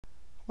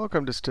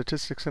Welcome to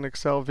Statistics in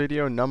Excel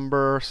video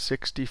number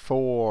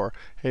 64.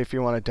 Hey, if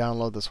you want to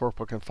download this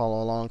workbook and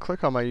follow along,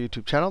 click on my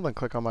YouTube channel, then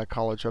click on my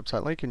college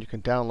website link, and you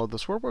can download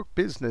this workbook,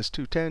 Business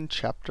 210,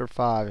 Chapter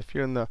 5. If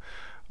you're in the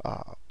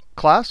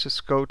class,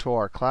 just go to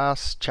our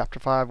class Chapter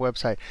 5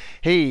 website.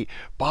 Hey,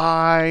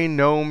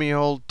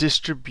 binomial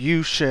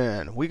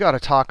distribution. We got to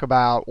talk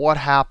about what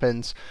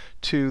happens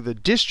to the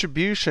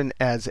distribution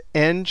as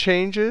n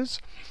changes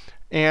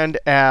and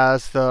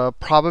as the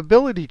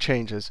probability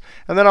changes.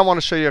 And then I want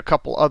to show you a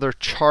couple other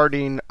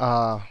charting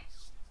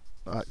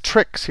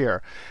tricks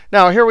here.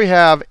 Now here we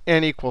have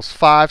n equals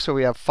 5, so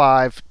we have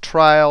 5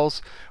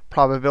 trials.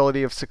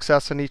 Probability of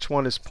success in each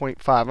one is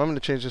 0.5. I'm going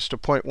to change this to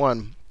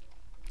 0.1.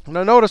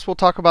 Now notice we'll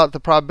talk about the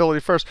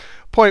probability first.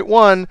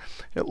 0.1,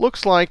 it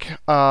looks like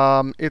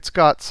it's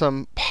got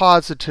some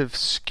positive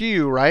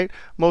skew, right?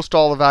 Most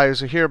all the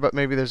values are here, but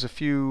maybe there's a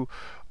few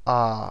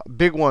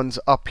big ones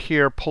up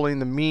here pulling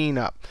the mean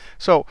up.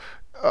 So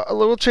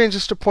we'll change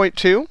this to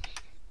 0.2.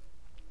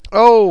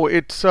 Oh,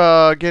 it's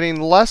getting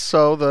less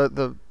so.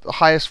 The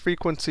highest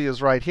frequency is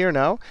right here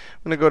now. I'm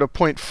going to go to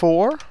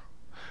 0.4.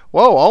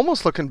 Whoa,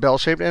 almost looking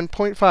bell-shaped. And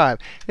 0.5.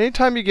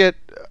 Anytime you get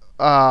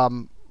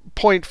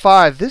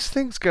 0.5, this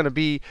thing's going to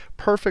be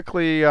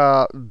perfectly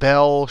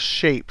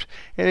bell-shaped.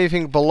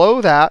 Anything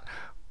below that,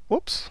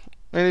 whoops,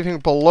 anything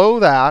below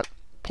that,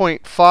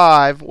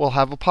 0.5 will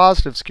have a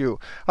positive skew.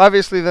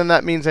 Obviously, then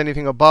that means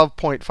anything above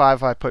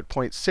 0.5, I put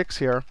 0.6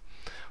 here,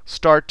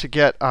 start to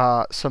get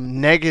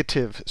some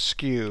negative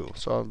skew.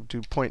 So I'll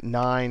do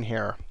 0.9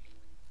 here.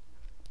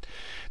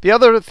 The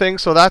other thing,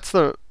 so that's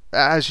the,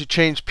 as you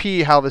change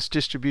p, how this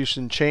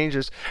distribution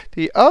changes.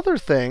 The other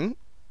thing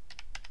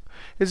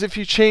is if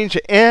you change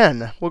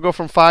n, we'll go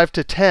from 5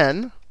 to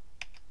 10,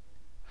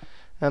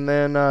 and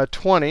then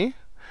 20.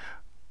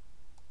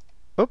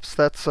 Oops,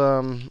 that's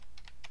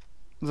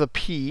the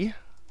p.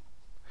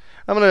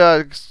 I'm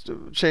going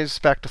to change this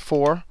back to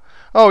 4.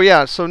 Oh,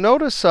 yeah. So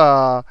notice,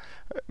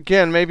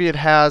 again, maybe it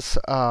has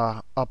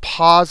a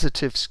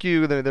positive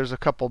skew. There's a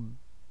couple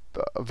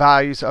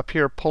values up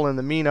here pulling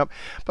the mean up.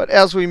 But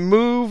as we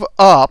move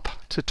up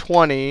to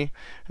 20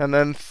 and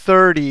then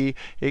 30,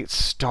 it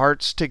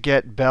starts to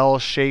get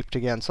bell-shaped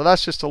again. So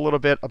that's just a little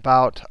bit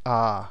about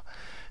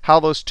how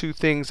those two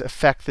things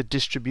affect the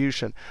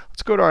distribution.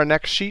 Let's go to our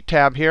next sheet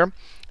tab here.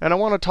 And I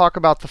want to talk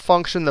about the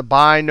function, the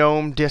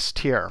BINOMDIST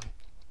here.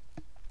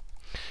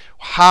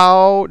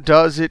 How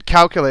does it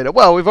calculate it?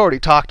 Well, we've already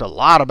talked a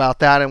lot about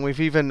that, and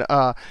we've even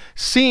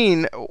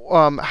seen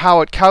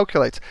how it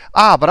calculates.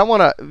 But I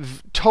want to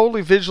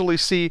totally visually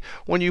see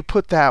when you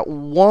put that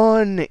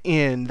 1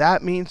 in.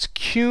 That means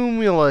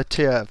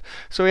cumulative.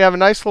 So we have a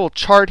nice little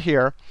chart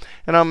here,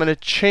 and I'm going to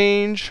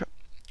change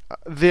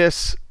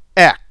this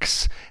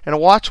x. And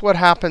watch what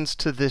happens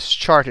to this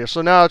chart here.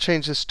 So now I'll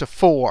change this to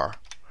 4.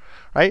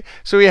 Right?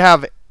 So we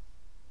have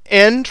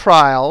n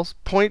trials,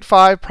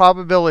 0.5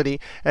 probability,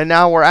 and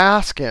now we're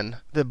asking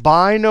the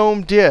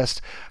BINOMDIST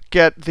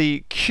get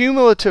the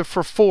cumulative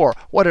for 4.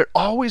 What it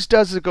always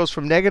does is it goes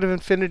from negative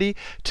infinity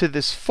to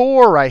this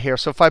 4 right here.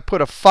 So if I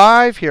put a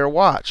 5 here,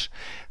 watch.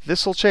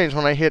 This will change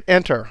when I hit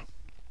enter.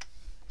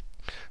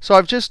 So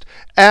I've just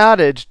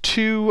added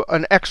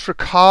an extra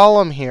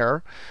column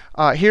here.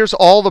 Here's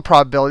all the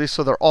probabilities,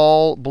 so they're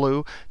all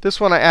blue. This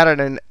one I added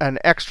an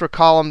extra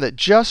column that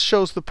just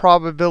shows the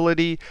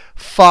probability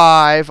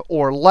 5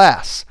 or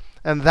less.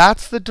 And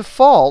that's the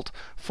default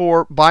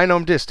for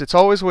BINOMDIST. It's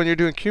always, when you're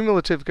doing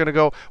cumulative, going to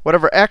go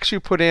whatever x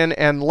you put in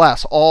and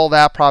less, all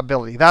that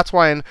probability. That's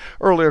why in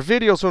earlier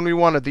videos when we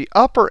wanted the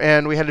upper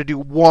end, we had to do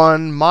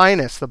 1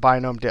 minus the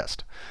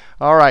BINOMDIST.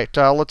 All right,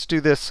 let's do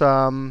this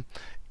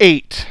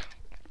 8.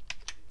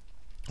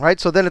 Right,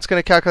 so then it's going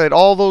to calculate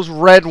all those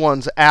red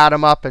ones, add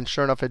them up, and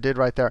sure enough, it did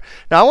right there.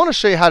 Now, I want to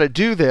show you how to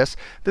do this.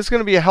 This is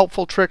going to be a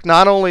helpful trick,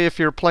 not only if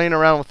you're playing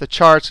around with the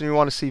charts and you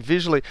want to see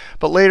visually,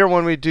 but later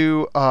when we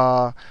do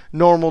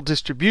normal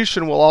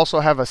distribution, we'll also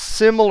have a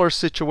similar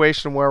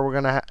situation where we're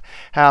going to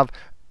have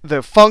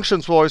the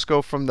functions will always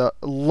go from the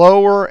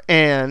lower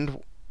end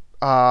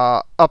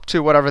up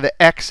to whatever the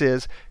x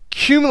is,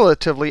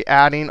 cumulatively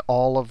adding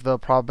all of the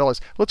probabilities.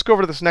 Let's go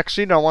over to this next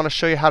sheet, and I want to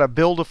show you how to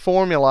build a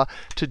formula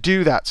to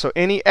do that. So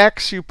any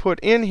x you put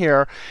in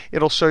here,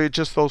 it'll show you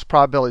just those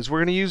probabilities. We're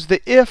going to use the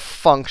if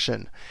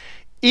function.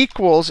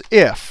 Equals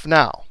if.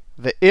 Now,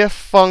 the if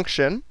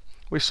function,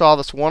 we saw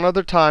this one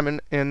other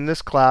time in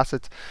this class.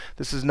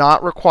 This is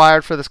not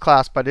required for this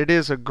class, but it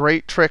is a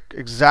great trick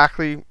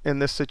exactly in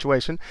this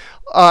situation.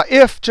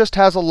 If just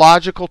has a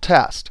logical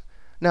test.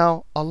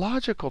 Now, a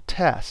logical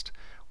test,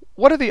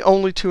 what are the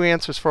only two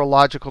answers for a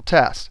logical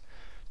test?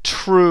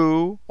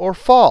 True or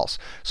false.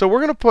 So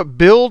we're going to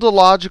build a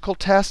logical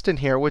test in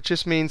here, which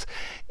just means,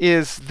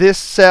 is this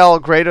cell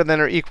greater than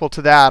or equal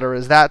to that, or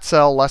is that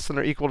cell less than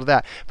or equal to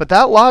that? But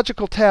that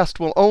logical test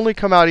will only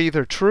come out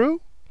either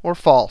true or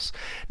false.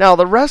 Now,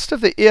 the rest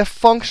of the if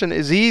function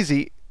is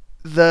easy.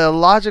 the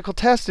logical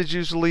test is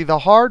usually the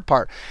hard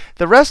part.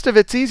 The rest of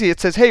it's easy. It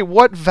says, hey,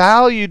 what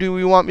value do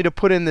we want me to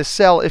put in this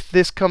cell if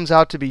this comes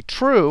out to be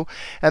true?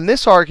 And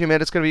this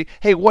argument is going to be,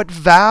 hey, what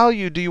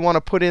value do you want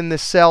to put in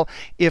this cell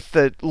if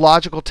the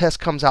logical test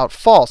comes out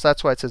false?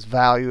 That's why it says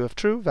value of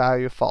true,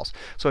 value of false.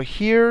 So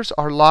here's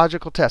our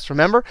logical test.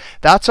 Remember,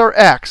 that's our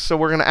x. So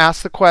we're going to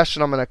ask the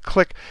question. I'm going to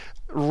click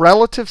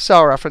relative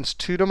cell reference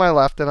 2 to my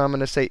left, and I'm going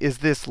to say, is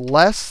this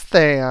less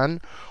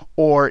than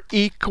or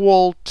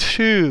equal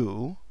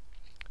to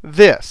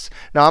this?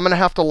 Now I'm going to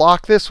have to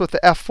lock this with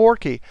the F4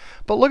 key.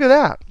 But look at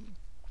that.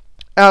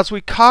 As we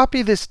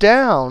copy this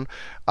down,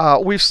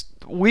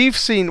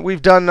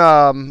 we've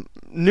done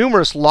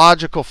numerous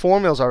logical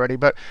formulas already,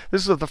 but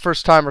this is the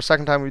first time or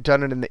second time we've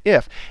done it in the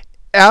if.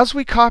 As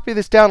we copy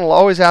this down, it'll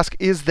always ask,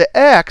 is the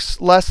x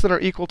less than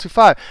or equal to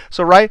 5?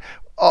 So right,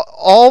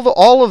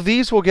 all of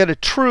these will get a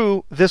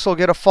true. This will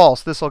get a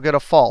false. This will get a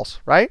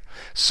false, right?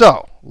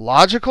 So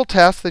logical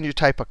test, then you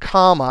type a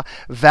comma,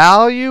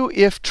 value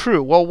if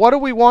true. Well, what do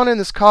we want in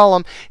this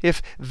column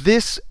if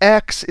this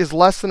x is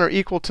less than or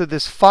equal to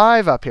this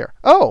 5 up here?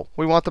 Oh,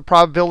 we want the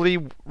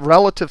probability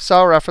relative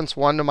cell reference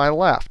 1 to my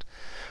left.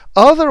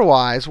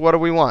 Otherwise, what do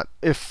we want?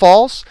 If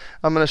false,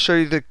 I'm going to show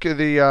you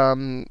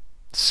the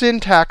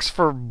syntax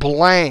for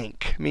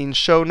blank, means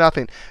show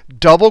nothing.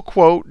 Double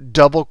quote,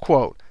 double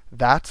quote.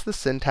 That's the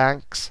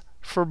syntax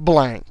for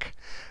blank.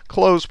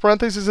 Close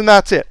parentheses, and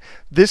that's it.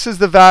 This is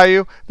the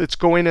value that's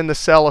going in the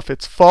cell if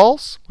it's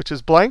false, which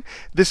is blank.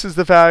 This is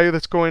the value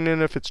that's going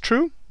in if it's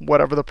true,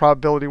 whatever the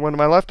probability 1 to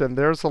my left. And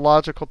there's the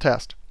logical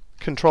test.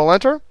 Control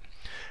Enter.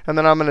 And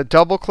then I'm going to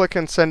double click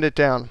and send it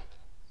down.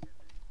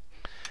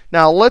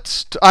 Now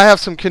I have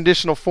some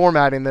conditional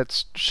formatting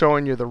that's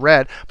showing you the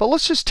red. But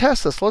let's just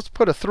test this. Let's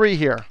put a 3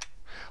 here.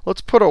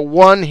 Let's put a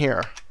 1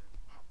 here.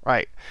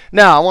 Right.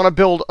 Now I want to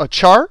build a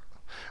chart.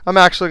 I'm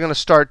actually going to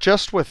start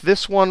just with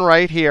this one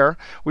right here.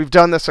 We've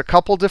done this a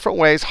couple different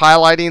ways,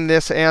 highlighting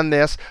this and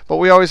this. But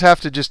we always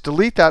have to just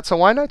delete that. So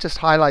why not just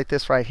highlight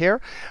this right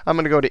here? I'm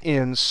going to go to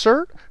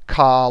Insert,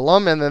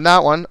 Column, and then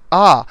that one.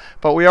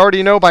 But we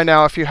already know by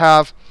now if you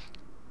have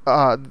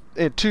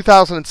in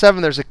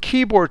 2007, there's a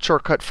keyboard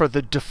shortcut for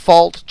the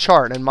default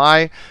chart. And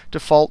my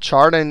default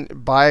chart,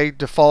 and by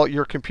default,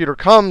 your computer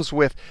comes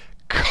with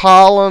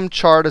column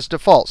chart as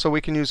default. So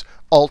we can use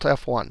Alt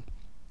F1.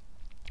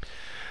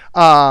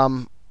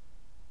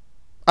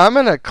 I'm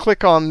going to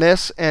click on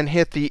this and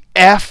hit the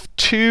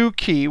F2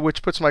 key,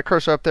 which puts my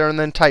cursor up there, and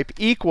then type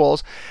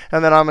equals.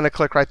 And then I'm going to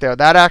click right there.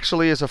 That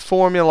actually is a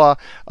formula,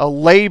 a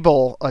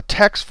label, a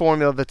text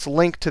formula that's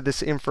linked to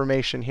this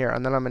information here.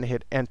 And then I'm going to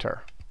hit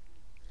Enter.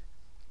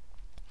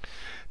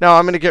 Now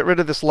I'm going to get rid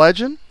of this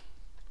legend.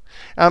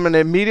 I'm going to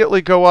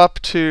immediately go up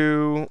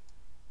to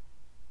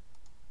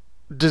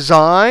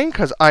Design,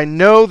 because I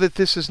know that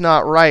this is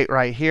not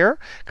right here,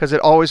 because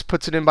it always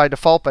puts it in by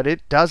default, but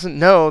it doesn't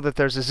know that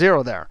there's a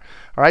 0 there.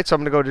 All right, so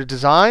I'm going to go to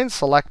Design,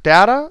 select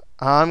Data.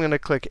 I'm going to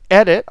click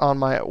Edit on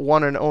my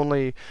one and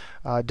only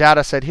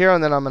data set here,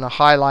 and then I'm going to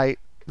highlight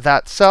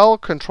that cell,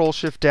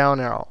 Control-Shift down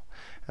arrow,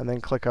 and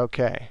then click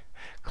OK.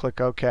 Click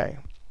OK.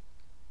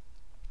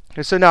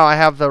 Okay, so now I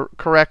have the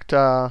correct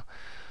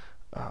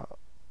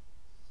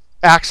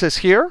axis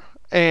here,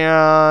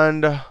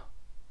 and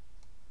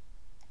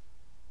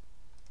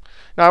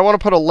now I want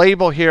to put a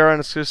label here, and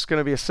it's just going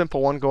to be a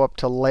simple one. Go up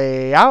to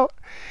Layout,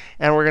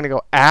 and we're going to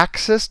go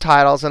Axis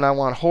Titles, and I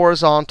want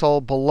horizontal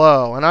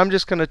below. And I'm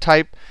just going to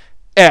type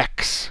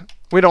X.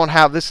 We don't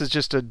have, this is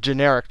just a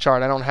generic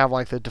chart. I don't have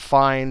like the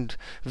defined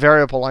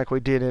variable like we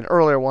did in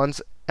earlier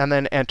ones, and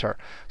then Enter.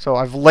 So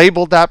I've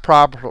labeled that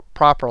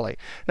properly.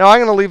 Now I'm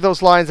going to leave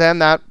those lines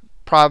and that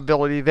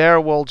probability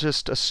there. We'll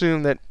just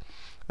assume that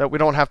we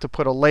don't have to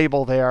put a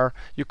label there.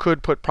 You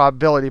could put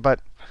probability, but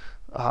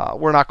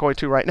we're not going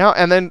to right now.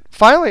 And then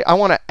finally, I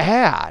want to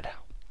add.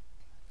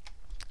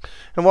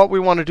 And what we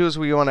want to do is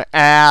we want to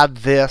add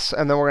this,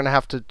 and then we're going to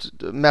have to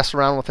mess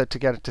around with it to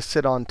get it to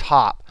sit on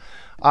top.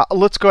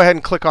 Let's go ahead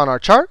and click on our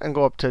chart and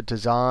go up to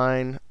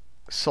Design,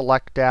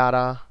 select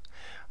Data.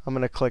 I'm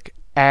going to click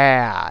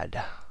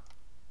Add.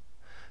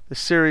 The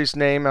series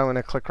name, I'm going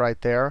to click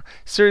right there.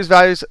 Series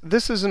values,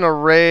 this is an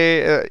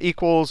array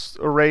equals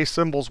array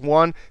symbols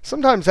 1.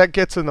 Sometimes that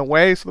gets in the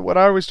way. So what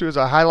I always do is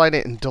I highlight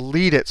it and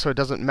delete it so it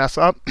doesn't mess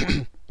up.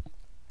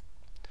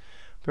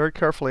 Very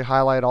carefully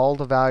highlight all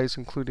the values,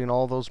 including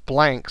all those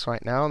blanks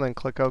right now, and then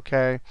click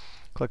OK.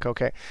 Click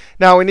OK.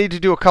 Now we need to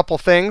do a couple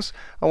things.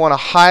 I want to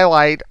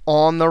highlight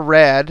on the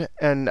red,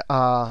 and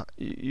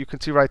you can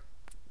see right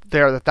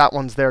there that that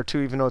one's there too,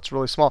 even though it's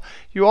really small.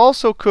 You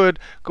also could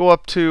go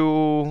up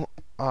to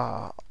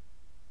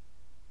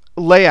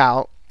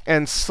Layout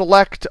and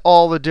select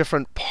all the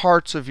different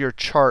parts of your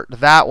chart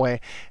that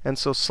way. And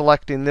so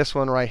selecting this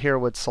one right here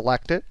would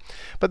select it.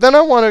 But then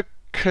I want to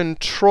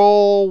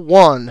Control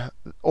 1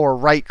 or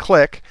right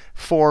click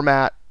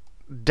Format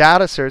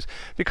Data Series,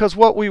 because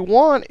what we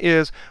want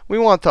is we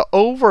want the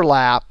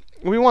overlap.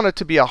 We want it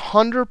to be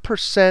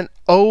 100%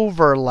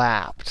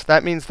 overlapped.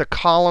 That means the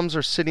columns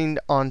are sitting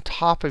on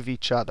top of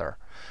each other.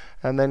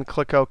 And then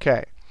click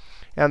OK.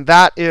 And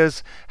that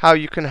is how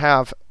you can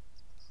have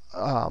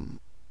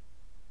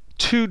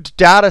two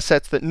data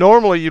sets that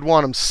normally you'd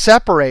want them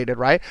separated,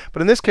 right?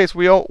 But in this case,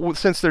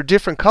 since they're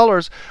different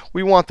colors,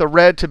 we want the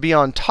red to be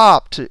on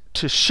top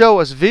to show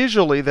us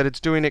visually that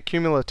it's doing it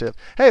cumulative.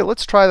 Hey,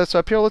 let's try this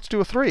up here. Let's do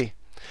a 3.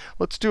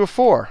 Let's do a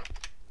 4.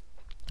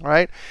 All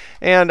right,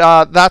 and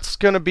that's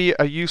going to be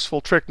a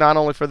useful trick not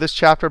only for this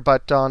chapter,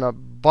 but on a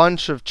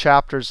bunch of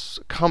chapters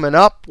coming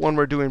up when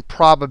we're doing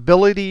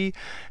probability,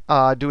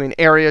 doing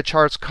area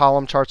charts,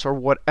 column charts, or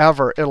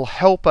whatever. It'll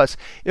help us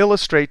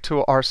illustrate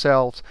to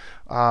ourselves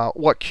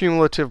what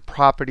cumulative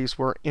properties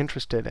we're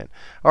interested in.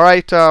 All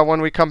right,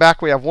 when we come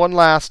back, we have one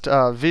last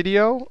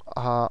video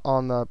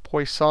on the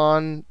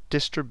Poisson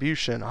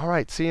distribution. All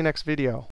right, see you next video.